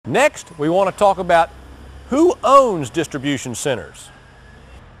Next, we want to talk about who owns distribution centers.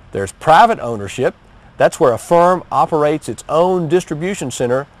 There's private ownership. That's where a firm operates its own distribution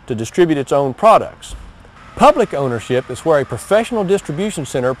center to distribute its own products. Public ownership is where a professional distribution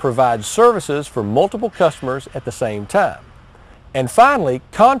center provides services for multiple customers at the same time. And finally,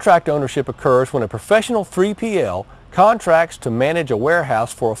 contract ownership occurs when a professional 3PL contracts to manage a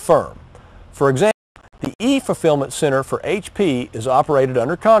warehouse for a firm. For example, the e-fulfillment center for HP is operated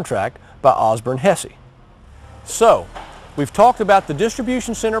under contract by Osborne Hesse. So, we've talked about the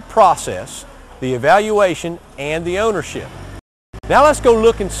distribution center process, the evaluation, and the ownership. Now let's go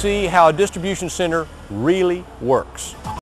look and see how a distribution center really works.